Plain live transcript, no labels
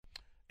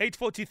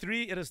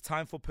8:43, it is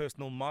time for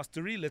Personal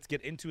Mastery. Let's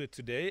get into it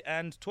today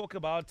and talk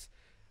about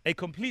a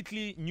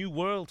completely new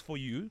world for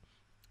you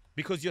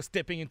because you're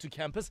stepping into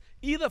campus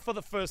either for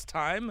the first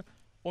time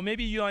or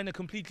maybe you are in a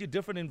completely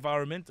different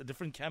environment, a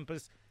different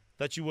campus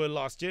that you were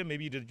last year.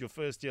 Maybe you did your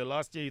first year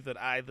last year. You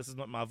thought, this is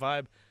not my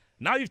vibe.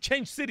 Now you've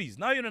changed cities.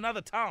 Now you're in another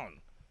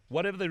town.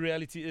 Whatever the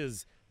reality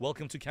is,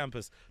 welcome to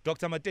campus.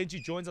 Dr.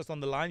 Matentjie joins us on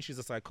the line. She's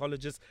a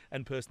psychologist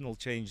and personal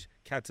change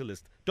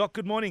catalyst. Doc,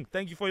 good morning.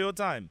 Thank you for your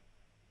time.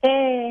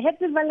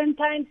 Happy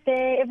Valentine's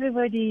Day,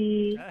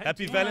 everybody.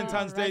 Happy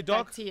Valentine's Day,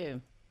 Doc. Back to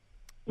you.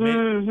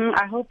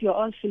 I hope you're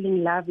all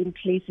feeling love in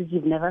places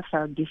you've never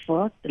felt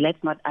before.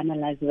 Let's not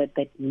analyze what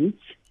that means.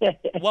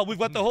 Well, we've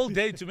got the whole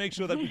day to make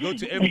sure that we go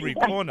to every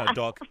corner,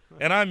 Doc.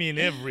 And I mean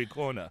every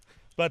corner.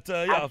 But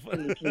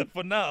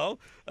for now,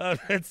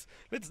 let's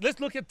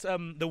look at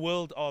the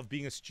world of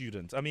being a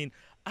student. I mean,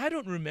 I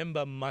don't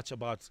remember much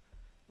about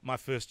my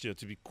first year,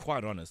 to be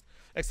quite honest,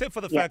 except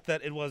for the fact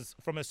that it was,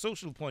 from a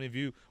social point of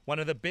view, one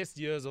of the best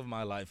years of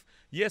my life.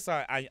 Yes,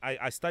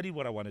 I studied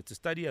what I wanted to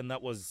study, and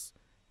that was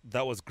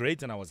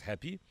great, and I was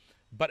happy.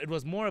 But it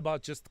was more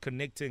about just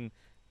connecting,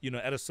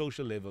 at a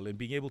social level and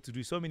being able to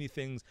do so many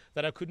things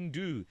that I couldn't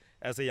do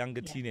as a younger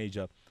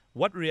teenager.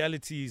 What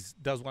realities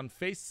does one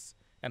face,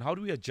 and how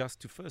do we adjust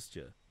to first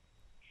year?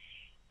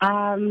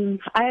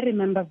 I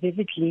remember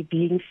vividly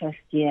being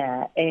first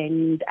year,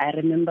 and I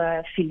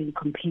remember feeling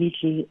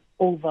completely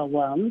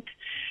overwhelmed.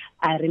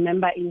 I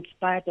remember, in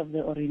spite of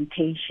the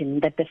orientation,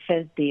 that the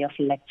first day of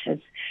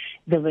lectures,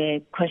 there were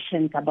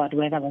questions about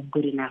whether I was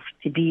good enough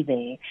to be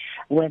there,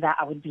 whether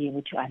I would be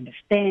able to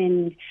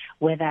understand,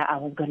 whether I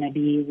was going to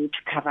be able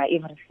to cover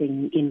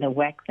everything in the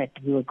work that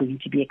we were going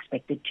to be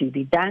expected to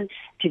be done,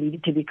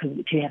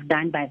 to have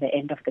done by the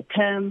end of the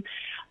term.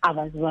 I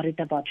was worried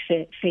about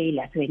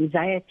failure. So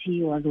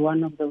anxiety was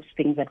one of those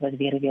things that was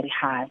very, very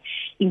hard.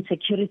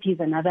 Insecurity is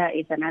another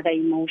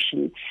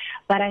emotion.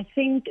 But I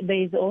think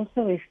there is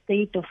also a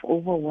state of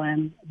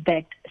overwhelm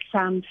that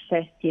some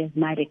first years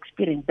might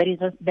experience. That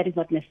is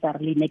not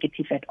necessarily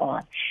negative at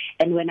all.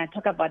 And when I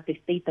talk about the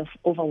state of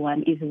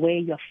overwhelm, is where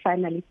you're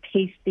finally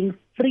tasting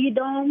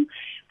freedom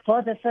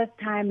for the first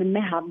time in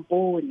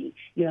Mehamboni.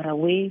 You're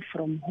away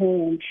from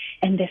home,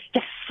 and there's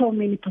just so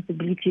many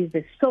possibilities.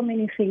 There's so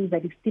many things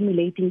that is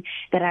stimulating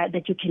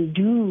that you can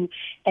do,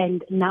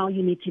 and now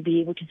you need to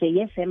be able to say,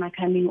 yes, am I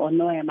coming, or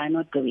no, am I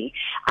not going?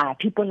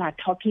 People are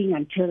talking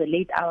until the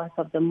late hours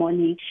of the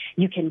morning.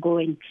 You can go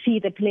and see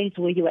the place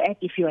where you're at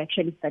if you're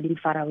actually studying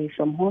far away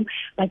from home,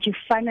 but you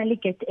finally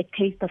get a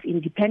taste of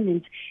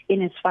independence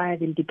in as far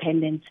as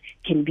independence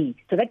can be.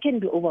 So that can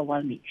be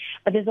overwhelming.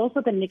 But there's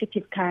also the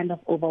negative kind of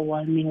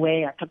overwhelming,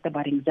 where I talked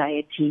about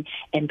anxiety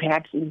and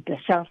perhaps the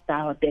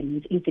self-doubt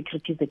and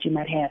insecurities that you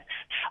might have.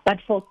 But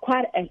for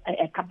quite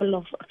a couple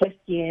of first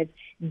years,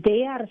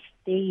 they are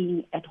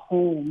staying at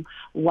home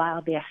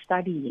while they are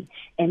studying,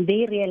 and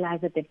they realize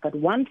that they've got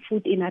one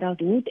foot in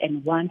adulthood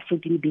and one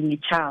foot in being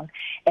a child.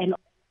 And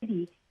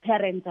already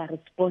parents are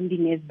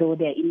responding as though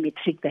they're in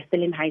matric, they're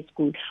still in high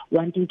school,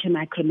 wanting to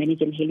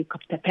micromanage and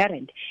helicopter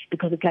parent,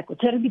 because it's like,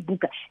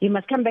 you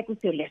must come back with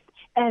your list,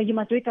 you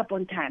must wake up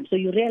on time. So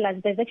you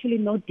realize there's actually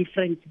no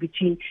difference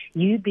between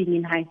you being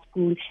in high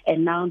school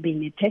and now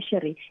being in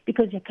tertiary,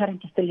 because your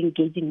parents are still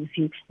engaging with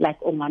you like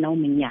Omana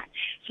Ominyan.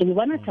 So we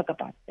want to talk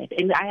about that.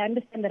 And I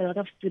understand that a lot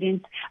of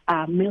students,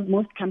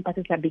 most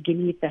campuses are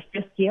beginning with the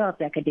first year of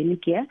the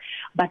academic year,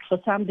 but for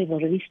some they've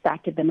already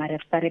started. They might have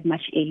started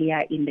much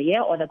earlier in the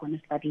year, or they're going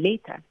to start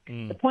later.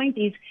 The point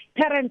is,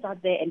 parents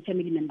out there and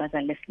family members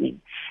are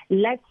listening.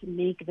 Let's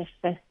make the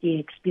first year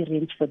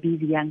experience for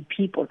these young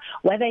people,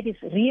 whether it is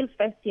real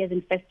first years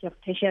in first year of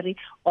tertiary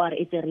or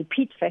it's a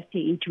repeat first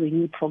year into a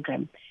new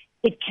program.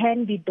 It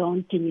can be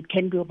daunting, it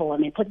can be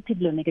overwhelming,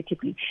 positively or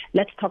negatively.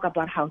 Let's talk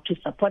about how to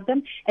support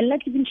them, and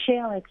let's even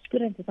share our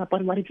experiences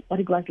about what it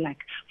was like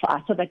for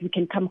us, so that we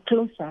can come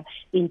closer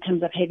in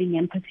terms of having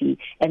empathy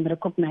and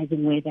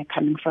recognizing where they're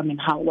coming from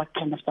and what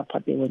kind of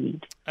support they will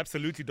need.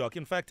 Absolutely, Doc.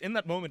 In fact, in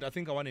that moment, I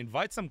think I want to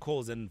invite some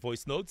calls and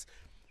voice notes.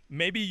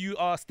 Maybe you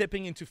are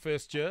stepping into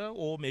first year,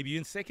 or maybe you're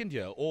in second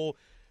year, or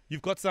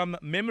you've got some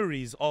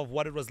memories of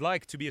what it was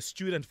like to be a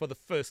student for the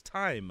first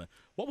time.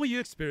 What were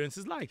your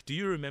experiences like? Do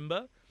you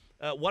remember?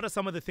 What are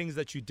some of the things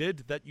that you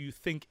did that you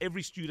think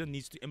every student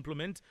needs to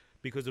implement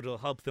because it will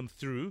help them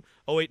through?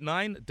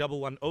 089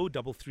 110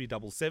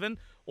 3377,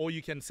 or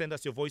you can send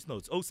us your voice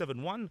notes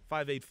 071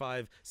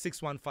 585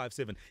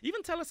 6157.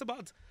 Even tell us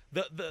about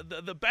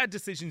the bad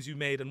decisions you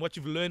made and what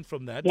you've learned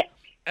from that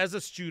as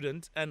a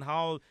student, and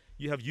how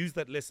you have used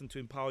that lesson to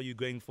empower you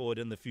going forward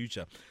in the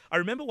future. I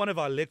remember one of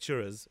our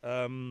lecturers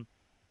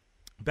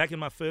back in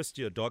my first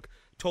year, Doc,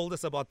 told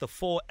us about the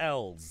 4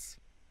 L's.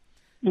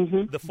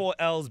 The 4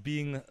 L's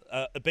being,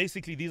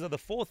 basically, these are the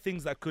 4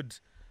 things that could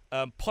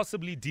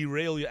possibly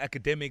derail your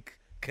academic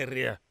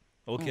career,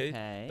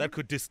 okay? That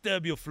could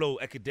disturb your flow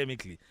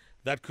academically.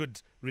 That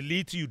could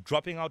lead to you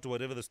dropping out, or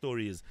whatever the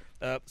story is.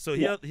 So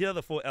here are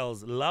the 4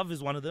 L's. Love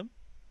is one of them.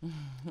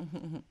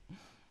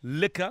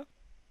 Liquor.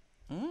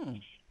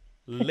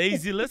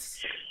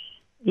 Laziness.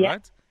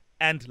 Right?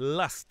 And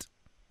lust.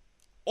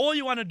 All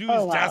you want to do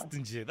Oh, is wow. just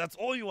enjoy. That's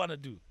all you want to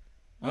do.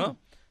 Huh?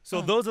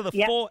 So those are the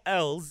Yeah. 4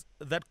 L's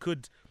that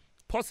could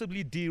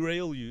possibly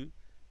derail you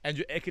and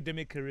your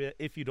academic career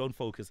if you don't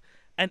focus.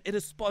 And it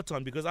is spot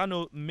on, because I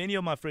know many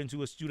of my friends who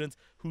were students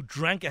who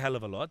drank a hell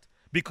of a lot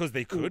because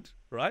they could,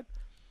 right?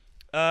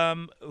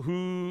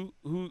 Who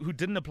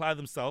didn't apply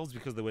themselves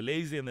because they were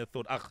lazy and they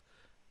thought,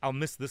 I'll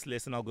miss this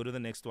lesson, I'll go to the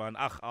next one.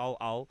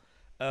 I'll.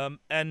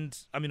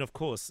 And I mean, of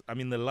course,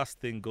 the last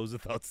thing goes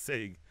without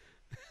saying.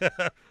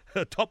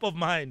 Top of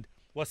mind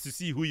was to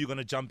see who you're going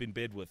to jump in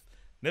bed with.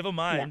 Never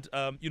mind,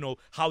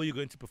 how are you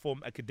going to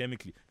perform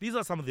academically? These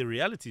are some of the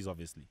realities,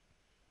 obviously.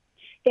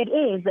 It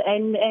is,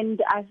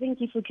 and I think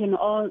if we can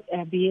all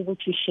be able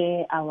to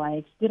share our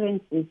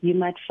experiences, you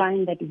might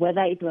find that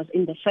whether it was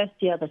in the first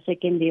year, the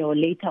second year, or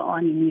later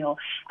on in your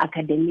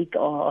academic,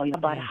 or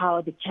about how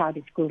the child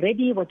is school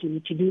ready, what you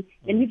need to do,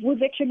 and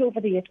we've actually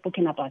over the years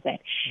spoken about that.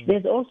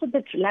 There's also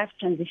the life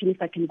transition,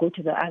 if I can go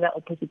to the other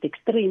opposite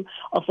extreme,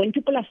 of when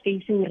people are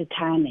facing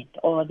retirement,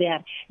 or they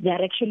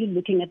are actually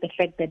looking at the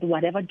fact that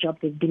whatever job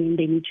they've been in,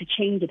 they need to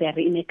change, they're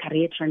in a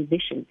career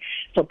transition.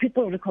 So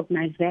people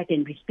recognize that,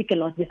 and we speak a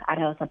lot with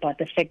others about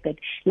the fact that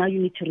now you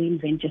need to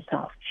reinvent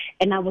yourself.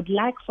 And I would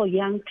like for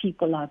young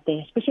people out there,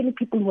 especially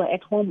people who are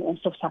at home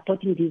also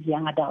supporting these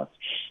young adults,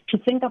 to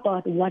think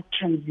about what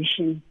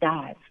transition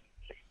does.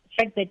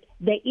 The fact that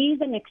there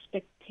is an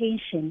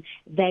expectation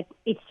that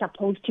it's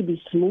supposed to be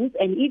smooth,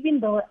 and even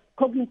though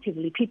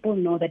cognitively people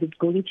know that it's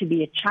going to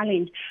be a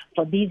challenge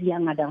for these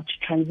young adults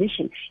to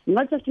transition,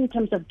 not just in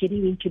terms of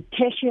getting into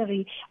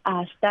tertiary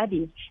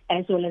studies,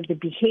 as well as the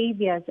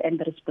behaviors and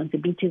the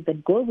responsibilities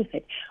that go with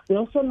it. We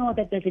also know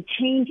that there's a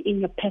change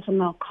in your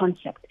personal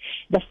concept.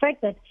 The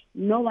fact that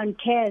no one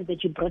cares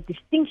that you brought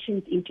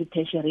distinctions into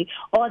tertiary,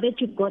 or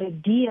that you got a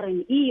D or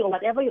an E or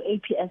whatever your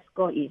APS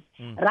score is.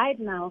 Right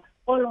now,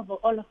 all of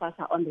us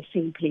are on the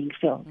same playing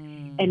field.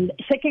 And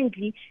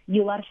secondly,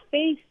 you are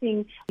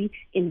facing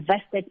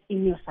invested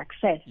in your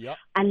success,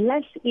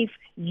 unless if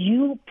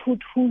you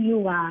put who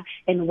you are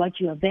and what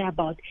you are there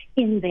about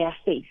in their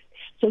face.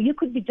 So you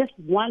could be just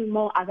one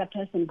more other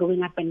person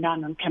going up and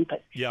down on campus.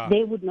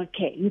 They would not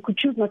care. You could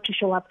choose not to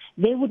show up.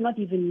 They would not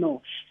even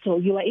know. So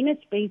you are in a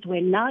space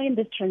where now in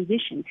this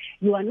transition,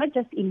 you are not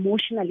just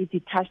emotionally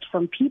detached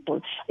from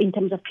people in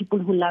terms of people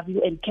who love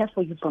you and care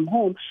for you from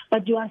home,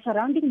 but you are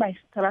surrounded by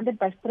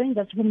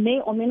strangers who may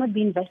or may not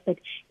be invested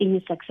in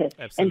your success.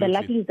 Absolutely. And the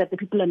likelihood is that the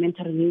people who are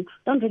mentoring you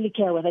don't really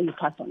care whether you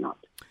pass or not.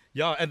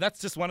 Yeah, and that's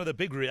just one of the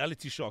big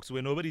reality shocks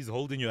where nobody's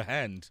holding your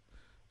hand.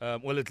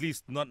 Well, at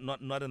least not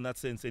in that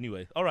sense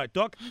anyway. All right,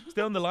 Doc,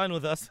 stay on the line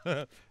with us.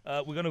 We're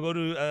going to go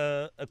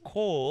to a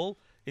call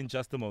in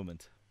just a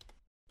moment.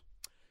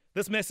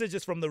 This message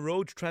is from the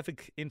Road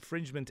Traffic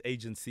Infringement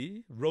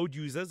Agency. Road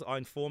users are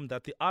informed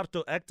that the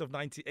ARTO Act of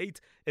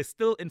 98 is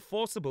still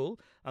enforceable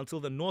until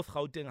the North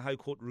Gauteng High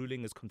Court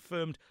ruling is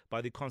confirmed by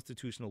the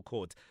Constitutional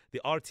Court.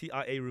 The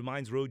RTIA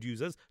reminds road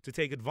users to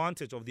take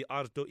advantage of the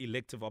ARTO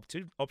elective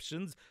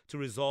options to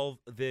resolve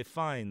their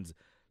fines.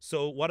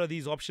 So what are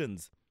these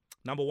options?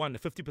 Number 1, a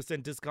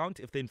 50% discount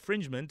if the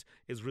infringement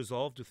is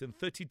resolved within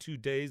 32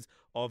 days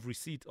of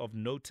receipt of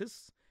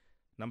notice.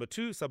 Number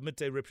 2,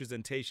 submit a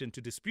representation to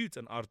dispute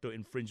an ARTO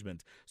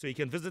infringement. So you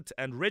can visit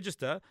and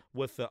register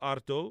with the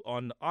ARTO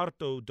on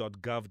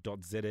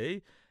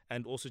arto.gov.za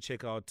and also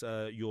check out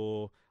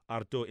your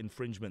ARTO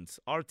infringements.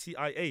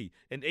 RTIA,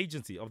 an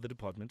agency of the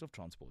Department of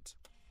Transport.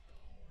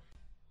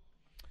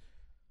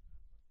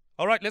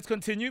 All right, let's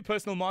continue.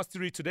 Personal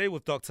mastery today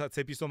with Dr.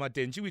 Tshepiso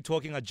Matentjie. We're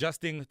talking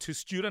adjusting to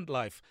student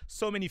life.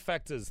 So many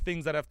factors,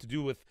 things that have to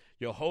do with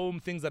your home,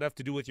 things that have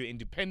to do with your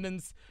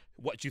independence,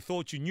 what you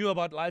thought you knew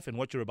about life, and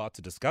what you're about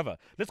to discover.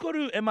 Let's go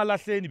to Emma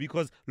Lahleni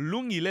because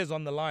Lungi is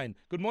on the line.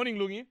 Good morning,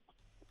 Lungi.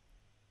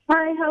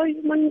 Hi, how are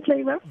you? Morning,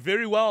 Flavor.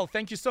 Very well.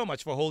 Thank you so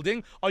much for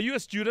holding. Are you a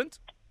student?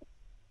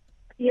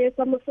 Yes,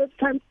 I'm a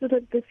first-time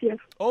student this year.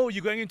 Oh,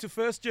 you're going into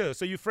first year,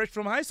 so you're fresh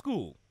from high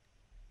school.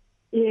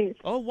 Yes.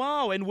 Oh,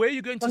 wow. And where are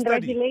you going to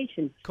study?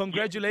 Congratulations.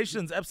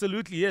 Congratulations.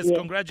 Absolutely. Yes.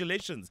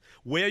 Congratulations.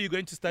 Where are you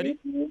going to study?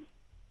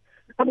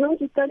 I'm going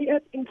to study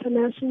at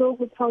International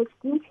Hotel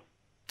School.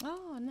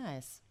 Oh,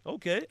 nice.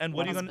 Okay. And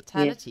what are you going to...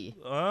 Hospitality.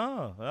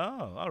 Oh,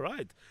 all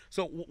right.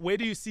 So where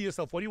do you see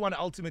yourself? What do you want to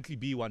ultimately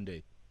be one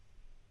day?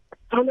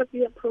 I want to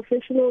be a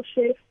professional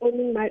chef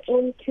owning my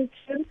own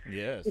kitchen.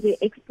 Yes. To be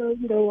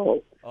exploring the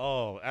world.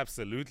 Oh,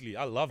 absolutely.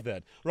 I love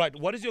that. Right.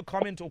 What is your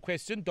comment or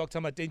question?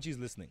 Dr. Matentjie is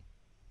listening.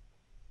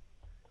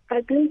 I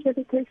didn't get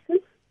the question.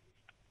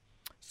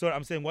 So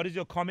I'm saying, what is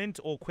your comment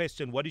or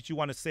question? What did you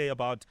want to say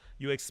about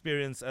your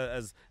experience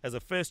as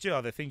a first year?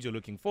 Are there things you're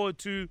looking forward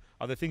to?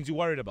 Are there things you're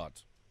worried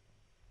about?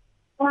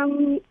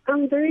 I'm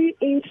very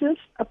anxious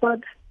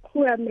about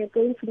who am I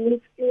going to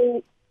meet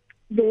in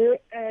there,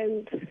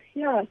 and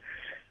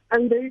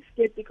I'm very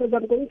scared because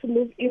I'm going to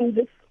move in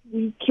this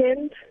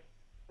weekend.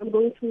 I'm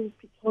going to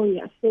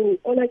Pretoria. So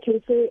all I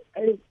can say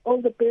is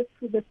all the best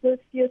to the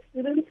first year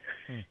students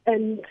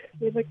and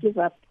never give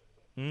up.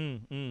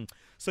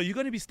 So you're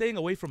going to be staying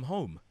away from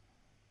home?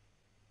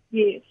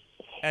 Yes.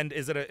 And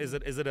is it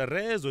a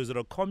res or is it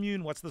a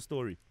commune? What's the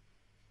story?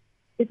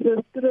 It's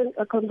a student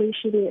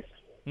accommodation, yes.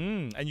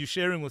 And you're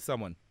sharing with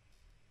someone?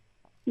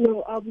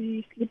 No, I'll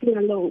be sleeping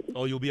alone.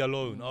 Oh, you'll be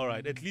alone. All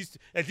right. At least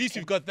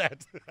you've got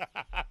that.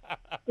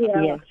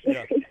 Yeah.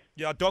 Yeah.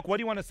 Yeah, Doc, what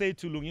do you want to say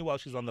to Lungi while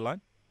she's on the line?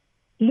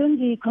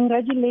 Lungi,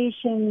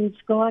 congratulations.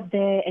 Go out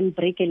there and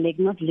break a leg,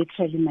 not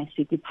literally, my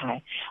sweetie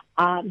pie.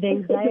 The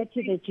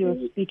anxiety that you're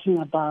speaking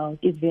about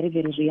is very,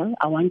 very real.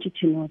 I want you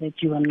to know that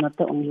you are not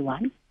the only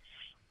one.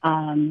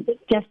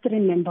 Just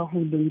remember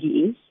who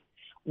Lungi is.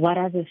 What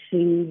are the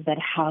things that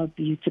help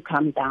you to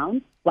calm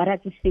down? What are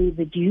the things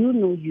that you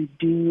know you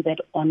do that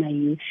honor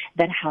you,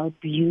 that help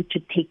you to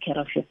take care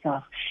of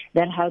yourself,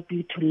 that help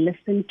you to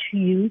listen to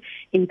you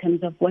in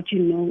terms of what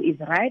you know is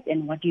right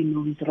and what you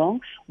know is wrong,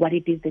 what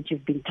it is that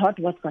you've been taught,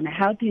 what's going to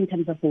help you in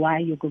terms of why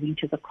you're going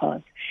to the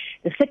cause.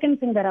 The second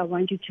thing that I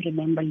want you to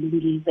remember,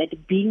 Lungi, is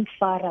that being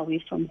far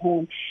away from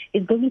home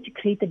is going to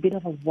create a bit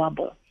of a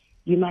wobble.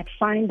 You might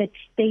find that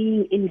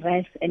staying in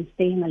rest and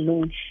staying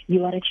alone,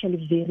 you are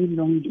actually very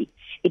lonely.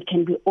 It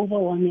can be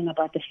overwhelming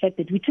about the fact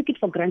that we took it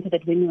for granted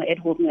that when you're at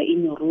home, you're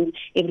in your room,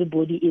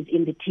 everybody is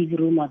in the TV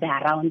room or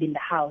they're around in the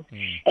house.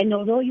 And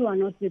although you are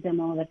not with them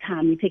all the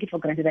time, you take it for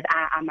granted that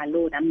I'm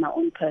alone, I'm my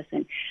own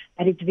person.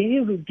 But it's very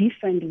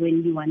different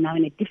when you are now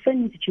in a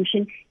different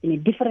institution, in a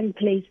different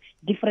place,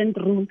 different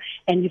room,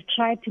 and you've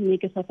tried to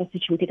make yourself as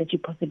situated as you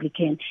possibly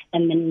can,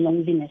 and then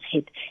loneliness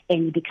hit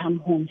and you become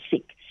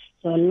homesick.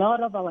 So a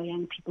lot of our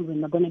young people,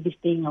 when they're going to be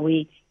staying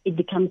away, it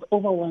becomes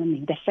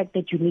overwhelming. The fact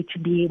that you need to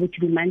be able to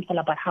be mindful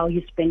about how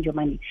you spend your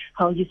money,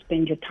 how you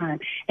spend your time,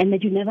 and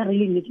that you never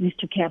really used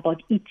to care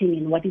about eating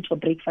and what is for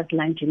breakfast,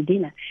 lunch, and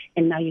dinner,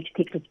 and now you have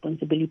to take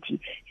responsibility.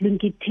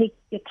 Take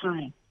your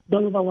time.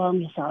 Don't overwhelm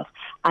yourself.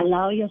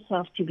 Allow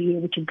yourself to be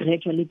able to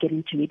gradually get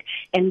into it.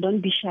 And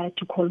don't be shy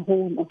to call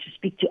home or to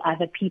speak to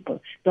other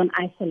people. Don't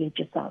isolate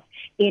yourself.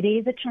 It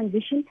is a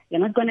transition. You're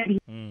not going to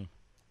be...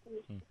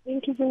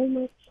 Thank you very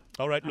much.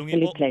 All right,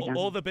 Lungi,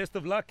 all the best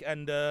of luck.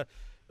 And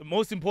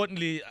most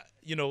importantly,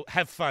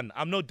 have fun.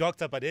 I'm no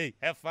doctor, but hey,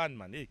 have fun,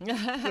 man. Hey.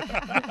 Yes,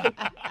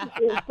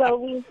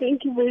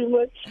 thank you very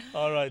much.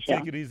 All right,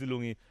 take it easy,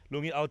 Lungi.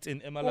 Lungi out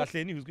in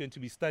Emalahleni, who's going to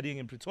be studying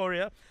in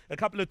Pretoria. A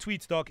couple of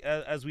tweets, Doc,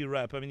 as we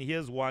wrap. I mean,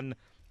 here's one.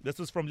 This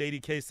was from Lady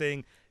K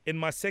saying, in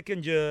my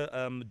second year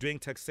doing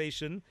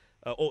taxation,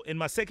 or in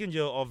my second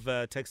year of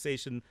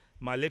taxation,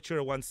 my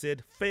lecturer once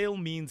said, fail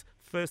means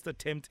first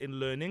attempt in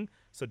learning,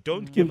 so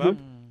don't give up.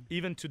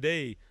 Even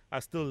today, I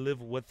still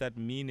live with that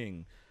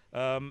meaning.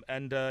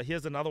 And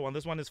here's another one.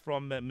 This one is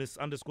from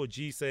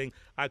Miss_G saying,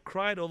 I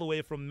cried all the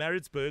way from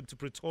Maritzburg to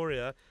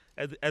Pretoria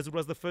as it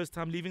was the first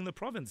time leaving the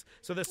province.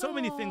 So there's so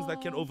many things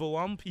that can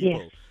overwhelm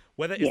people. Yes.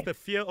 Whether it's the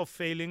fear of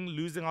failing,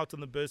 losing out on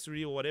the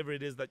bursary or whatever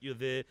it is that you're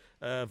there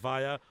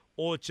via,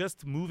 or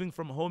just moving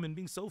from home and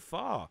being so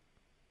far.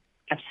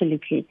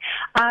 Absolutely.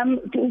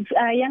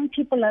 Young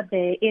people out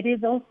there, it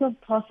is also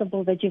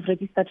possible that you've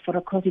registered for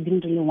a course you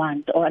didn't really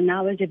want, or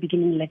now as you're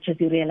beginning lectures,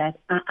 you realize,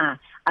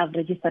 I've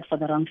registered for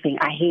the wrong thing.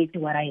 I hate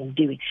what I am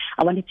doing.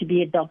 I wanted to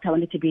be a doctor, I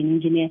wanted to be an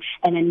engineer,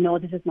 and I know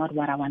this is not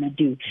what I want to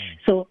do.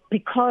 So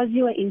because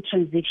you are in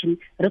transition,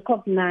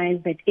 recognize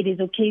that it is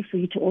okay for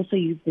you to also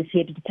use this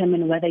here to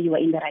determine whether you are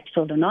in the right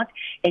field or not,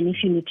 and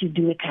if you need to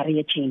do a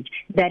career change.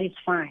 That is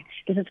fine.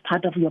 This is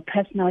part of your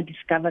personal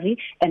discovery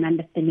and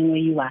understanding where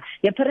you are.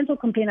 Your parents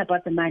will complain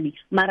about the money,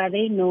 but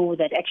they know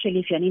that actually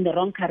if you're in the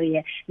wrong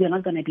career, you're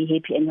not going to be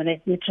happy and you're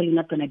literally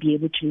not going to be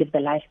able to live the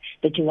life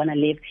that you want to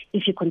live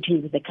if you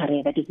continue with the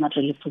career that is not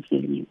really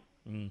fulfilling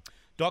you.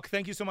 Doc,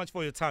 thank you so much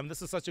for your time.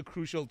 This is such a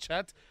crucial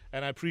chat,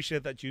 and I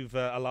appreciate that you've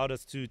allowed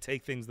us to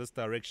take things this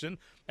direction.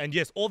 And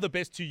yes, all the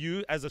best to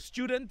you as a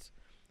student,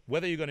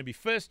 whether you're going to be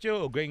first year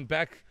or going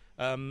back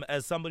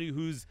as somebody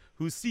who's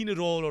seen it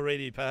all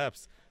already,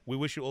 perhaps. We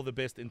wish you all the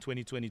best in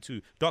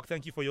 2022. Doc,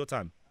 thank you for your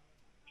time.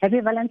 Happy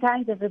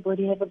Valentine's,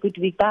 everybody. Have a good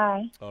week.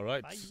 Bye. All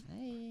right.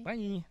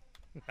 Bye.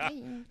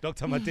 Bye.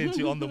 Dr.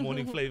 Matentjie on the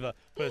Morning Flavor,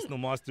 Personal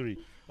Mastery.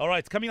 All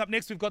right, coming up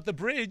next, we've got The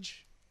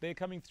Bridge. They're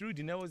coming through.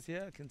 Dinelle is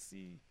here. I can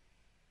see.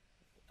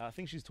 I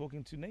think she's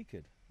talking to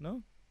Naked.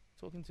 No?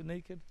 Talking to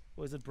Naked?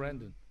 Or is it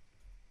Brandon?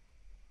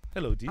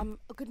 Hello, Dee.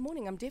 Good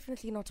morning. I'm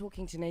definitely not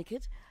talking to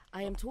Naked.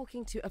 I am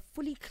talking to a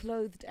fully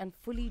clothed and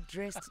fully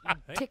dressed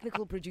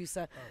technical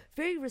producer,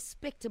 very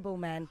respectable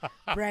man,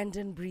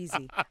 Brandon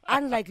Breezy.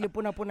 Unlike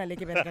Lepona Pona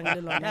Leke.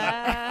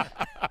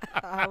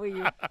 How are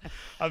you?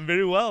 I'm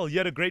very well. You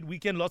had a great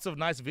weekend. Lots of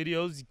nice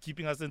videos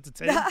keeping us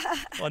entertained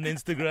on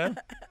Instagram.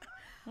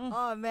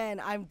 Oh,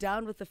 man, I'm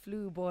down with the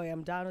flu, boy.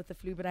 I'm down with the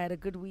flu, but I had a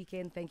good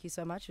weekend. Thank you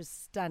so much. It was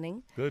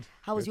stunning. Good.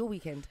 How was your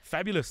weekend?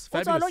 Fabulous.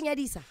 What's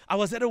Fabulous. I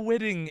was at a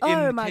wedding in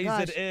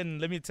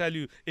KZN, let me tell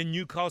you, in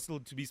Newcastle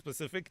to be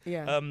specific.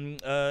 Yeah.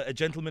 A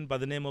gentleman by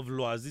the name of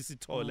Lwazi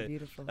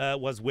Sithole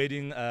was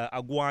wedding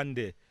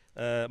Agwande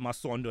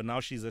Masondo. Now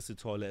she's a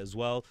Sithole as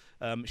well.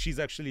 She's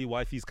actually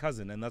wifey's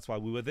cousin, and that's why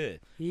we were there.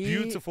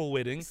 Beautiful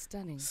wedding.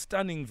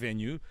 Stunning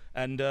venue.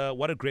 And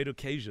what a great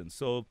occasion.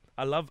 So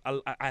I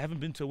haven't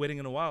been to a wedding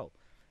in a while.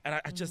 And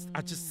I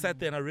just sat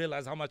there and I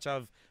realized how much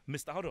I've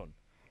missed out on.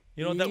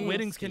 You know, that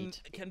weddings can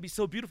be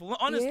so beautiful.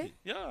 Honestly.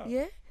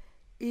 Yeah.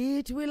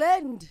 it will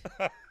end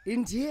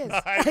in tears.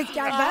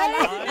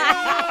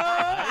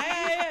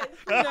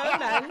 No,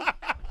 man.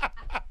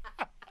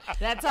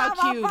 That's our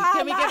cue.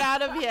 Can we get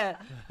out of here?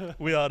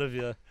 We're out of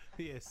here.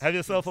 Yes. Have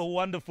yourself a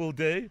wonderful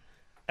day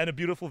and a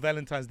beautiful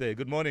Valentine's Day.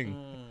 Good morning.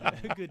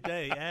 Good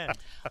day, and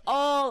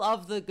All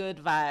of the good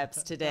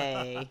vibes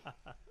today.